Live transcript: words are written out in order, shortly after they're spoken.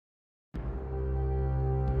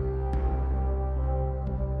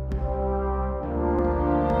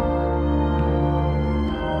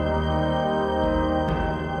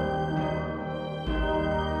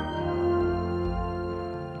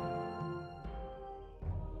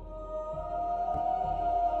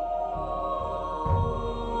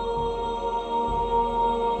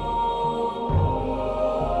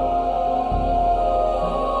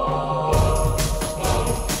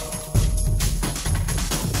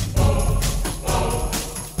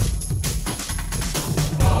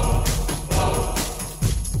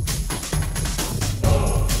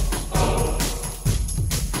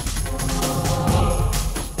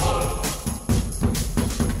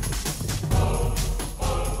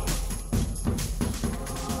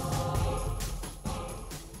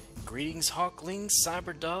Greetings, Hawklings,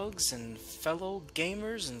 Cyberdogs, and fellow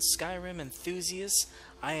gamers and Skyrim enthusiasts.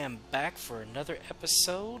 I am back for another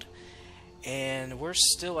episode, and we're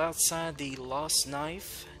still outside the Lost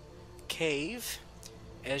Knife cave.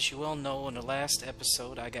 As you well know, in the last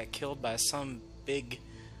episode, I got killed by some big,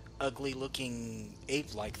 ugly-looking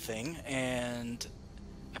ape-like thing, and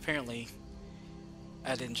apparently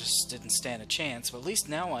I didn't stand a chance. But at least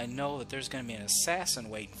now I know that there's going to be an assassin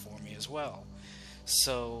waiting for me as well.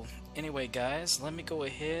 So, anyway guys, let me go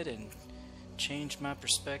ahead and change my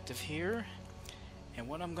perspective here. And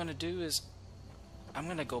what I'm going to do is, I'm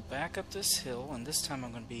going to go back up this hill, and this time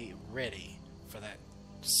I'm going to be ready for that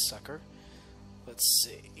sucker. Let's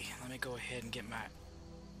see, let me go ahead and get my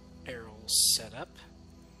arrows set up.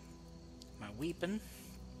 My weapon,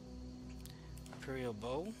 Imperial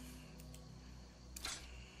bow.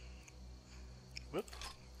 Whoop,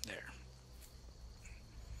 there.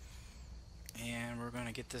 And we're going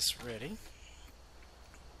to get this ready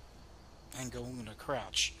and go into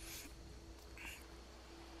crouch.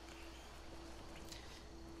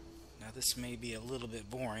 Now this may be a little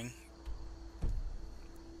bit boring,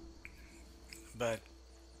 but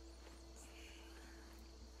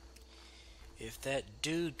if that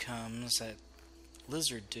dude comes, that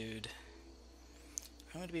lizard dude,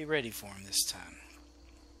 I'm going to be ready for him this time.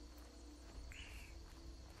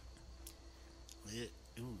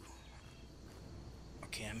 Ooh.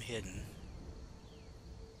 Okay, I'm hidden.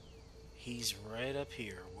 He's right up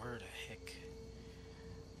here. Where the heck?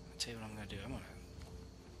 I'll tell you what I'm gonna do.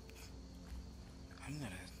 I'm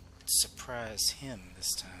gonna surprise him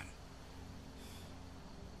this time.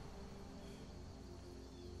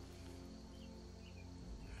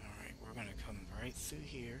 Alright, we're gonna come right through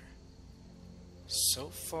here. So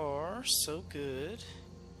far, so good.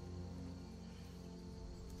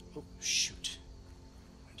 Oh, shoot.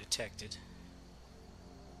 I'm detected.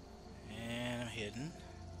 And I'm hidden.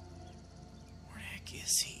 Where the heck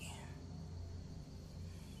is he?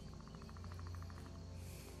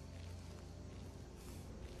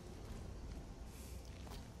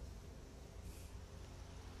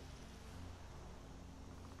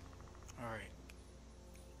 Alright.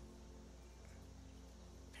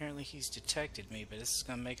 Apparently he's detected me, but this is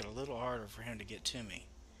going to make it a little harder for him to get to me.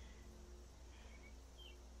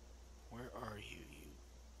 Where are you, you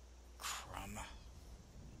crumb?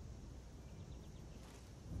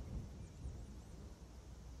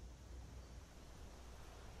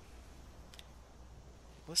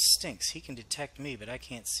 What stinks? He can detect me, but I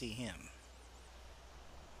can't see him.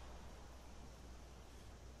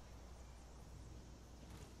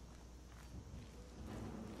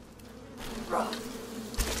 What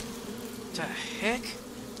the heck?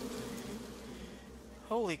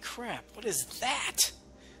 Holy crap, what is that?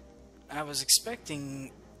 I was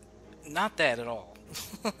expecting not that at all.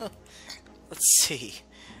 Let's see.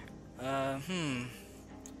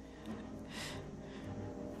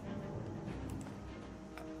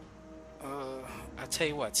 I'll tell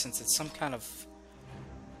you what, since it's some kind of...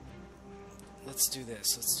 Let's do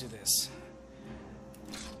this.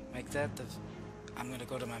 Make that the... I'm gonna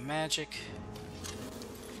go to my magic.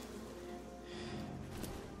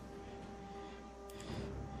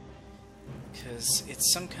 Because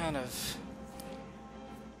it's some kind of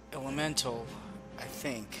elemental, I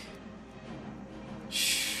think.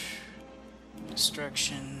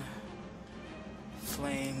 Destruction,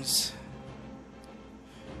 flames.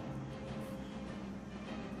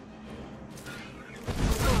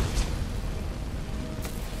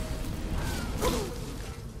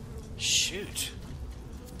 Shoot.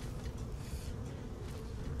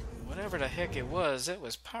 Whatever the heck it was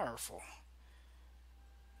powerful.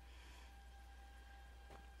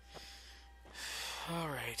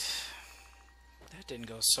 Alright. That didn't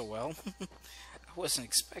go so well. I wasn't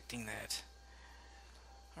expecting that.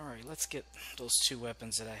 Alright, let's get those two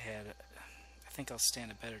weapons that I had. I think I'll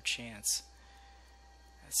stand a better chance.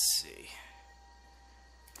 Let's see.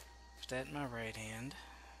 Put that in my right hand.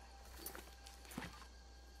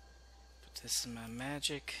 Put this in my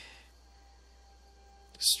magic.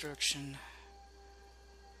 Destruction.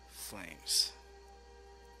 Flames.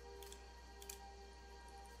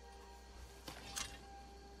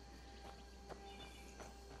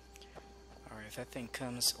 Alright, if that thing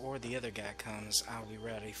comes, or the other guy comes, I'll be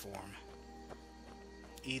ready for him.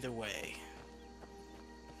 Either way.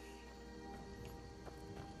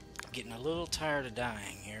 Getting a little tired of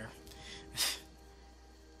dying here.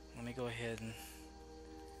 Let me go ahead and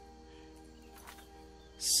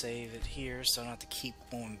save it here so I don't have to keep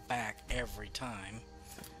going back every time.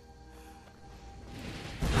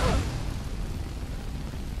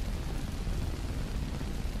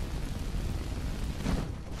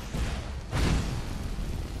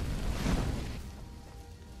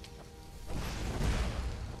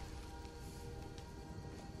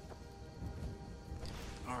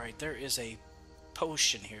 Alright, there is a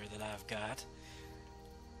potion here that I've got.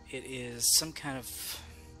 It is some kind of...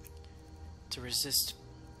 to resist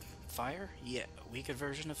fire? Yeah, a weaker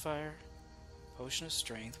version of fire. Potion of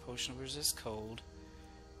strength, potion of resist cold.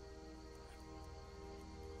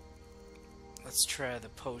 Let's try the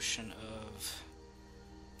potion of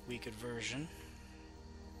weakened version.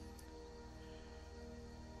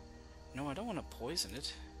 No, I don't want to poison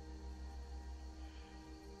it.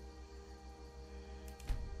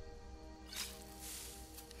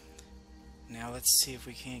 Now let's see if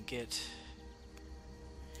we can't get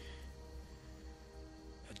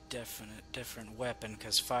a different weapon,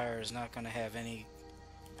 because fire is not going to have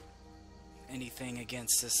anything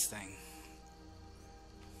against this thing.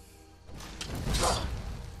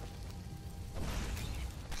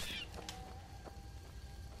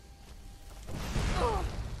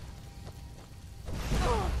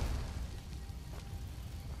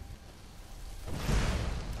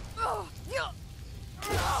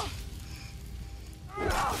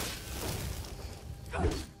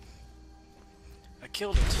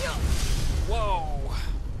 Killed it. Whoa!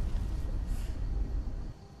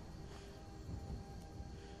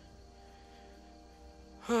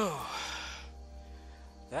 Whew.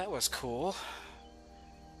 That was cool.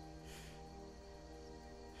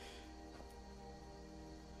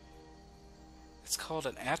 It's called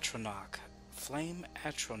an Atronach. Flame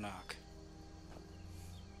Atronach.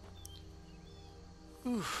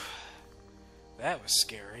 Whew. That was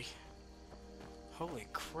scary. Holy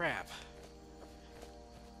crap.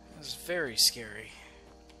 That was very scary.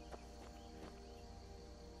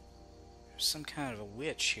 There's some kind of a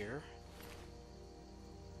witch here.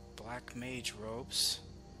 Black mage robes.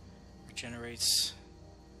 Regenerates.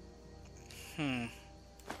 I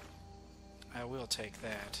will take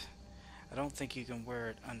that. I don't think you can wear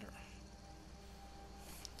it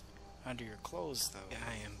under your clothes though.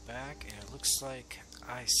 I am back and it looks like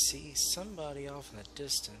I see somebody off in the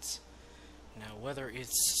distance. Now whether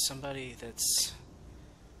it's somebody that's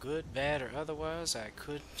good, bad, or otherwise, I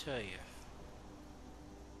couldn't tell you.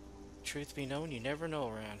 Truth be known, you never know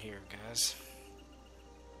around here, guys.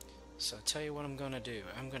 So I'll tell you what I'm gonna do.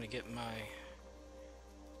 I'm gonna get my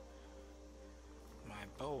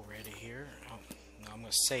bow ready here. Oh, no, I'm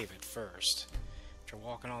gonna save it first. After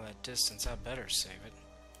walking all that distance, I better save it.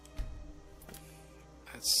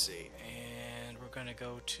 Let's see, and we're gonna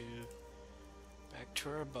go back to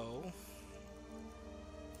our bow.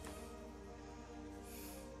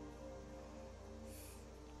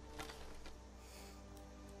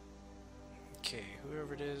 Okay,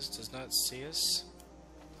 whoever it is does not see us.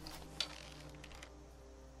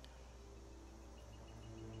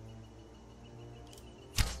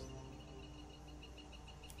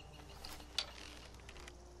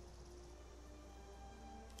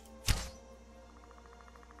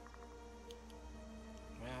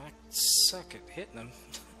 Well, I suck at hitting them.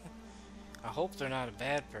 I hope they're not a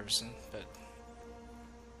bad person, but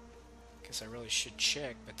I guess I really should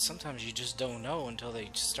check, but sometimes you just don't know until they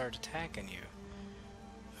just start attacking you.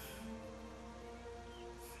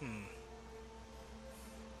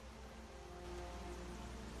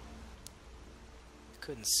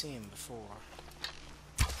 Couldn't see him before.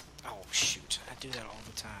 Oh shoot, I do that all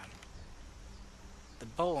the time. The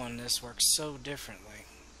bow on this works so differently.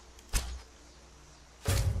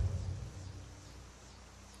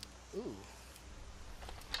 Ooh.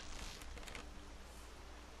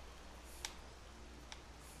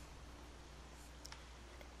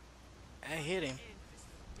 I hit him.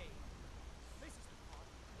 This is the part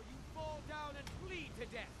where you fall down and bleed to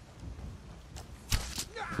death.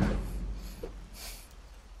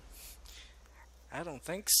 I don't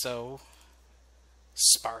think so,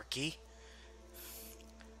 Sparky.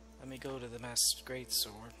 Let me go to the Master's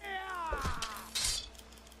Greatsword.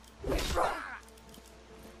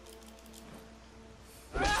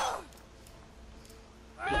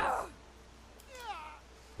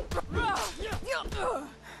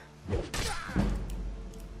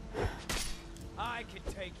 I can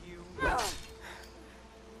take you.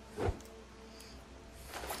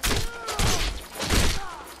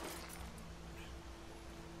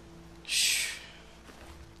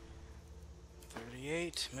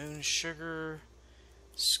 Moon sugar,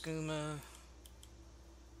 skooma,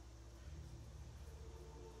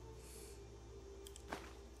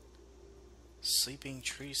 sleeping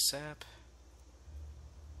tree sap,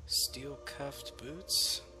 steel cuffed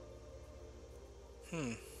boots.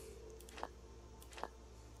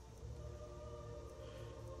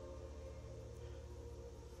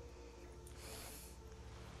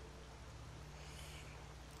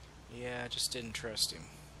 Yeah, I just didn't trust him.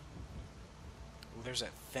 There's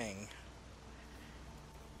that thing.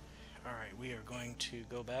 Alright, we are going to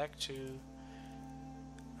go back to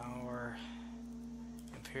our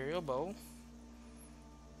Imperial Bow.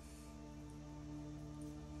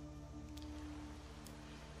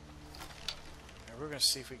 And we're going to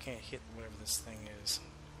see if we can't hit whatever this thing is.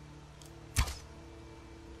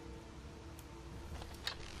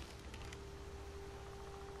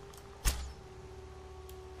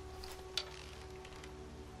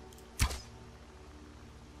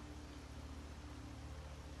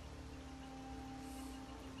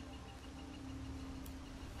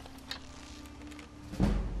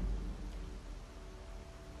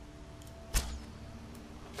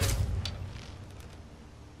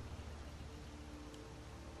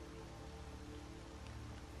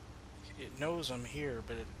 It knows I'm here,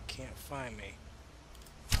 but it can't find me.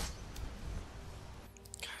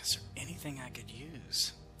 God, is there anything I could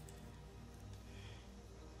use?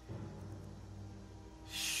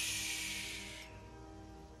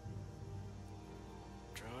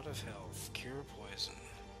 Draught of health, cure poison,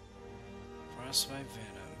 frostbite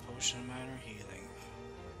venom, potion of minor healing,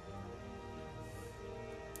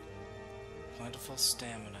 plentiful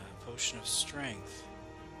stamina, potion of strength.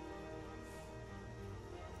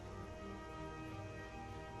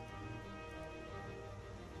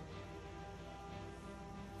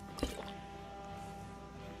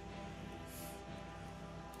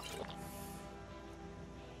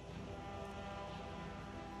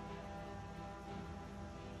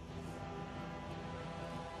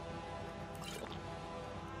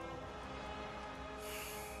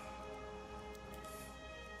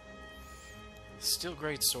 Steel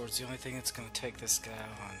greatsword's the only thing that's going to take this guy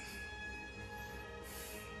on.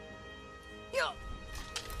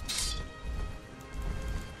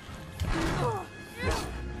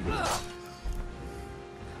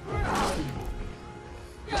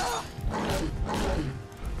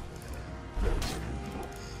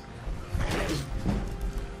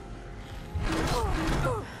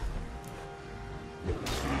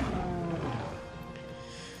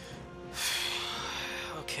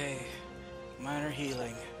 Okay. Minor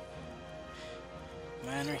healing.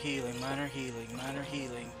 Minor healing, minor healing, minor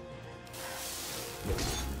healing.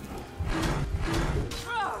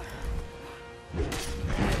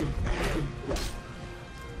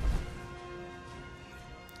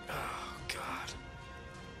 Oh, God.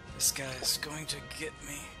 This guy is going to get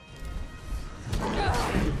me.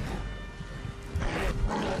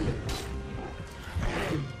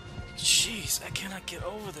 Jeez, I cannot get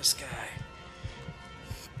over this guy.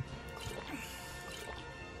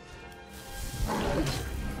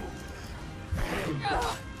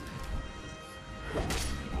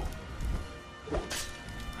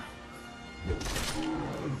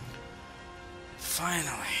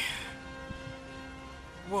 Finally.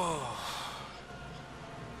 Whoa.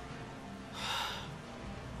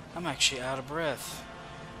 I'm actually out of breath.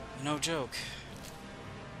 No joke.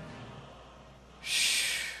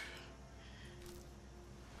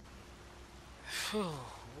 Oh,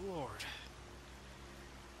 Lord.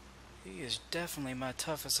 He is definitely my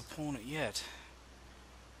toughest opponent yet.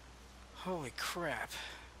 Holy crap.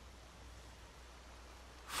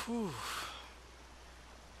 Whew.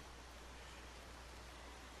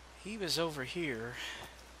 He was over here,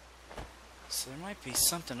 so there might be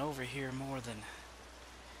something over here more than...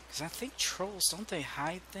 Because I think trolls, don't they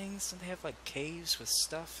hide things? Don't they have like caves with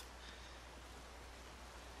stuff?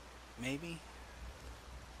 Maybe?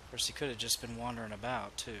 Of course, he could have just been wandering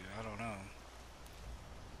about too, I don't know.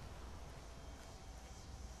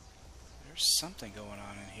 There's something going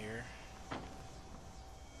on in here.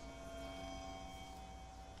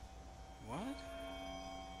 What?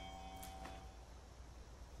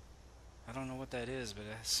 I don't know what that is, but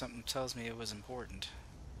something tells me it was important.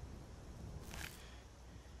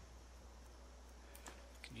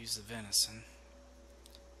 Could use the venison.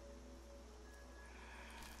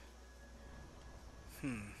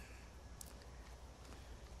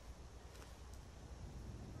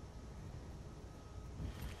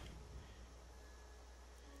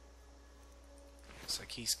 Looks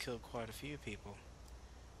like he's killed quite a few people.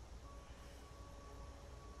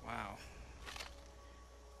 Wow.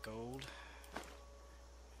 Gold.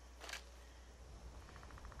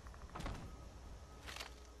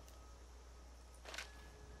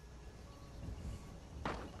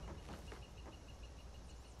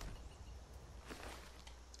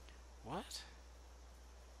 What?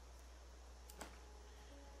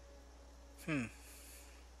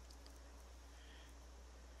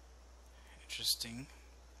 Interesting.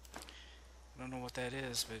 I don't know what that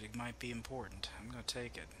is, but it might be important. I'm gonna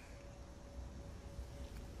take it.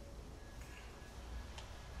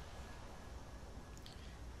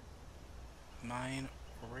 Mine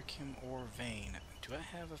Breccium ore vein. Do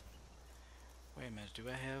I have a... Wait a minute, do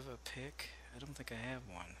I have a pick? I don't think I have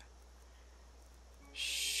one.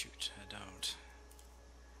 Shoot, I don't.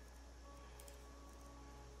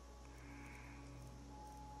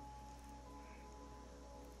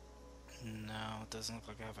 No, it doesn't look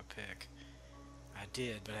like I have a pick. I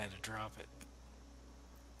did, but I had to drop it.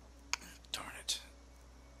 Darn it.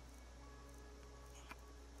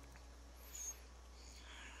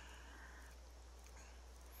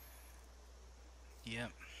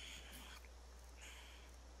 Yep.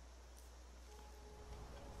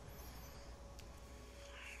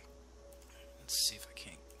 Let's see if I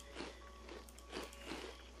can't.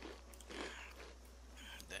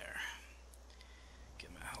 There.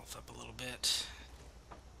 Get my health up a little bit.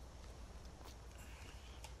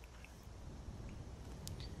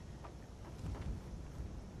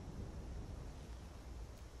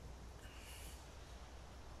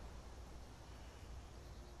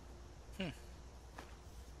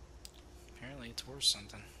 Apparently it's worth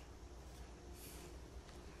something.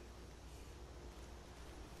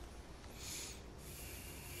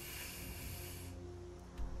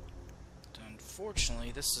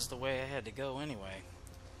 Unfortunately, this is the way I had to go anyway.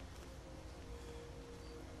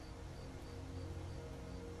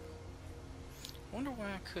 Wonder why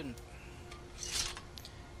I couldn't...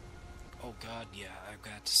 Oh god, yeah, I've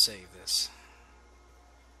got to save this.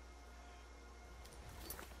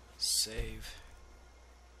 Save.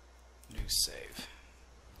 New save.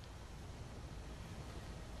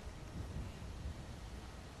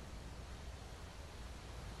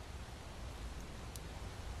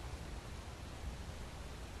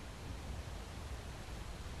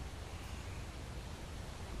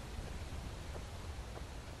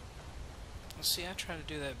 Well, see, I tried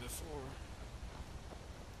to do that before.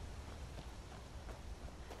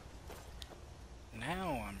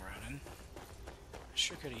 Now I'm running. I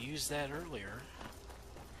sure could have used that earlier.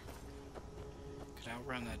 Could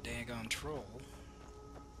outrun that daggone troll.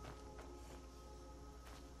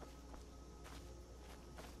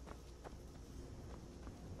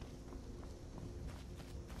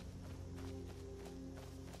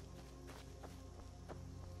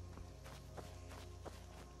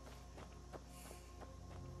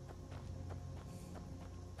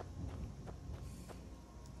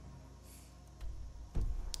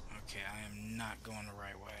 Okay, I am not going the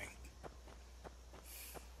right way.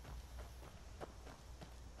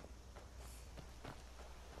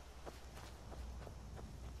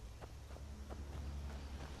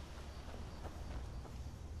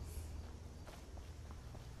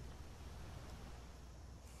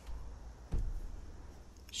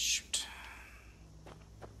 Shoot.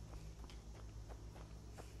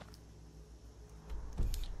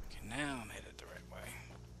 Okay, now I'm headed the right way.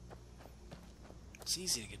 It's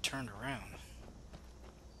easy to get turned around.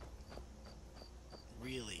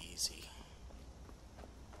 Really easy.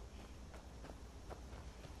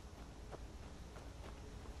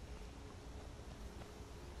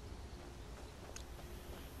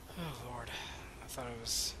 Oh Lord, I thought I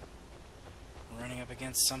was running up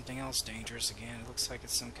against something else dangerous again. It looks like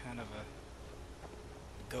it's some kind of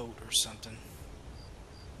a goat or something.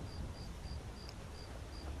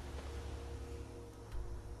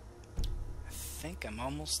 I think I'm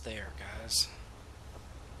almost there, guys.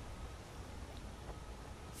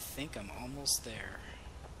 I think I'm almost there.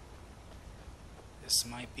 This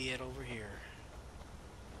might be it over here.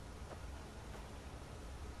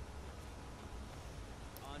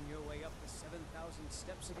 On your way up the 7,000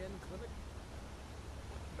 steps again, Clement?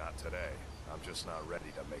 Not today. I'm just not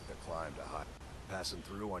ready to make the climb to High. Passing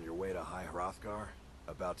through on your way to High Hrothgar?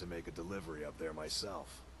 About to make a delivery up there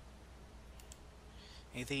myself.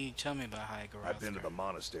 Anything you can tell me about Hrothgar? I've been to the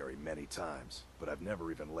monastery many times, but I've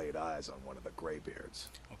never even laid eyes on one of the Greybeards.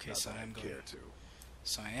 Okay, Not so that I'm I'd going. care to.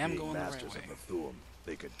 So I am Being going the right masters way. of the Thuum,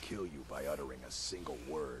 they could kill you by uttering a single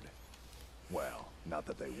word. Well, not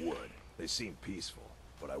that they would. They seem peaceful,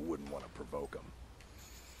 but I wouldn't want to provoke them.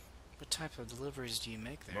 What type of deliveries do you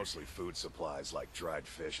make there? Mostly food supplies like dried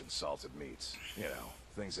fish and salted meats. You know,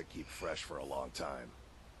 things that keep fresh for a long time.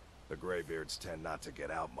 The Greybeards tend not to get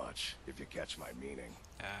out much, if you catch my meaning.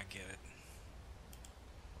 I get it.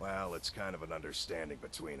 Well, it's kind of an understanding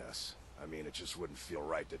between us. I mean, it just wouldn't feel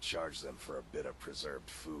right to charge them for a bit of preserved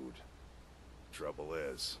food. Trouble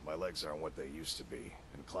is, my legs aren't what they used to be,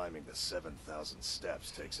 and climbing the 7,000 steps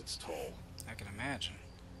takes its toll. I can imagine.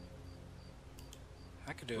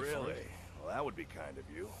 I could do it for Really? you. Well, that would be kind of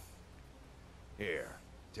you. Here,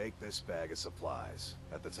 take this bag of supplies.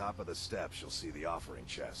 At the top of the steps, you'll see the offering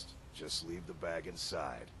chest. Just leave the bag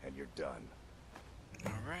inside, and you're done.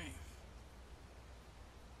 Alright.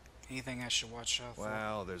 Anything I should watch out for?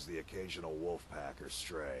 Well, there's the occasional wolf pack or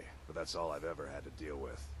stray, but that's all I've ever had to deal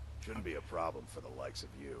with. Shouldn't be a problem for the likes of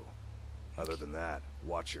you. Other than that,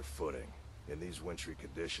 watch your footing. In these wintry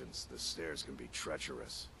conditions, the stairs can be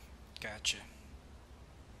treacherous. Gotcha.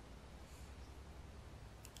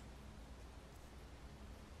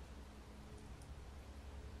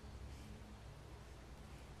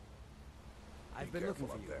 I've Be been looking careful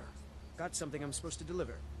for up you. there. Got something I'm supposed to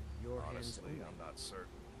deliver. Your hands Honestly, only. I'm not certain.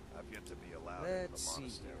 I've yet to be allowed into Let's the see.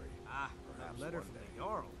 monastery. Ah, Perhaps that letter one from day. the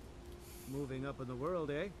Jarl. Moving up in the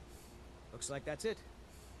world, eh? Looks like that's it.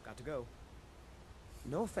 Got to go.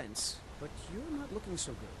 No offense, but you're not looking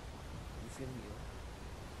so good. You feeling ill?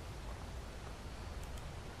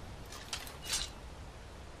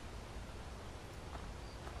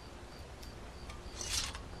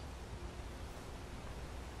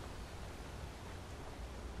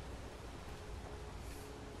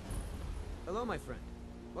 Hello, my friend.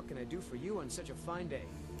 What can I do for you on such a fine day?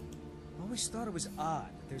 Always thought it was odd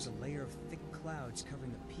that there's a layer of thick clouds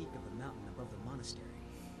covering the peak of the mountain above the monastery.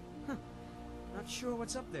 Huh. Not sure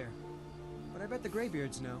what's up there, but I bet the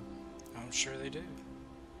Greybeards know. I'm sure they do.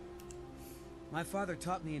 My father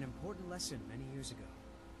taught me an important lesson many years ago.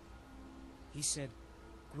 He said,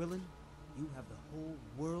 Gwilyn, you have the whole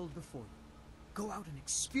world before you. Go out and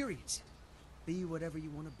experience it. Be whatever you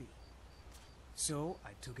want to be. So I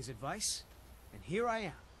took his advice, and here I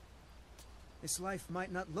am. This life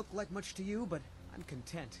might not look like much to you, but I'm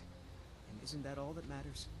content. And isn't that all that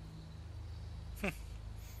matters?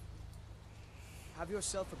 Have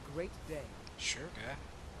yourself a great day. Sure, guy.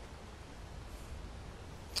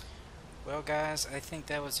 Well, guys, I think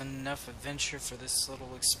that was enough adventure for this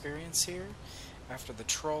little experience here. After the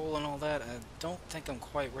troll and all that, I don't think I'm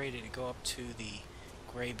quite ready to go up to the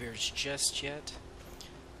Greybeards just yet.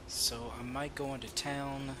 So I might go into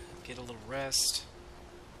town, get a little rest.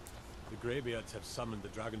 The Greybeards have summoned the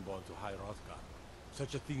Dragonborn to High Hrothgar.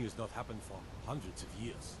 Such a thing has not happened for hundreds of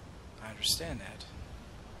years. I understand that.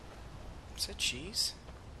 Is that cheese?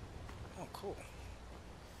 Oh, cool.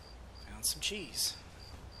 Found some cheese.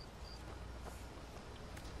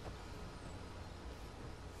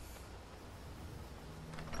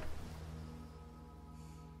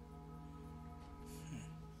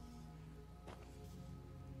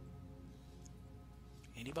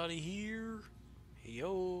 Anybody here? Hey,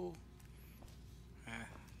 yo.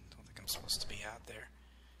 Don't think I'm supposed to be out there.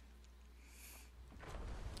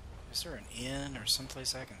 Is there an inn or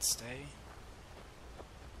someplace I can stay?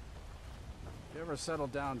 You ever settle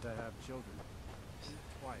down to have children?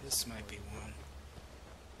 Twice. This might be one.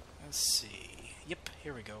 Let's see. Yep,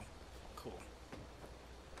 here we go. Cool.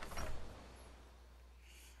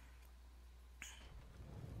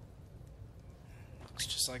 Looks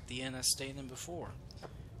just like the inn I stayed in before.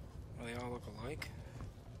 Well, they all look alike.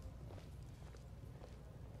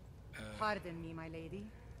 Pardon me, my lady.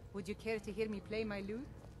 Would you care to hear me play my lute?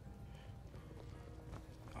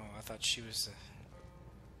 Oh, I thought she was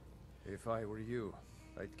the... If I were you,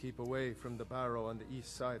 I'd keep away from the barrow on the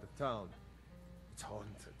east side of town. It's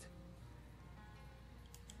haunted.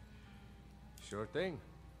 Sure thing.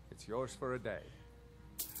 It's yours for a day.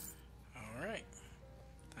 Alright.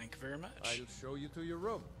 Thank you very much. I'll show you to your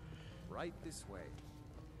room. Right this way.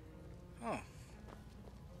 Oh,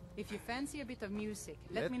 If you fancy a bit of music,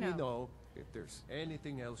 let me know. Let me know if there's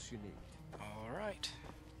anything else you need. alright.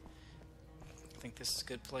 I think this is a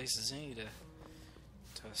good place as any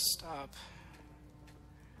to stop.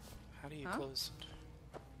 How do you Huh? close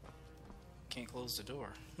it? Can't close the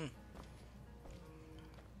door.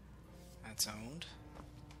 That's owned.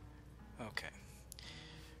 Okay.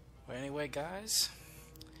 Well, anyway, guys,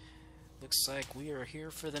 looks like we are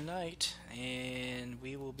here for the night, and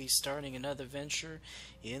we will be starting another venture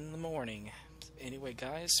in the morning. Anyway,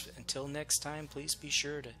 guys, until next time, please be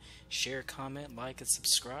sure to share, comment, like, and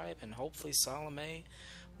subscribe, and hopefully Salome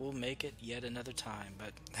will make it yet another time.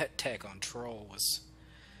 But that tag on Troll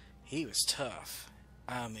he was tough.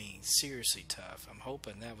 I mean, seriously tough. I'm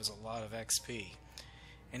hoping that was a lot of XP.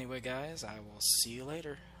 Anyway, guys, I will see you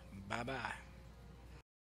later. Bye-bye.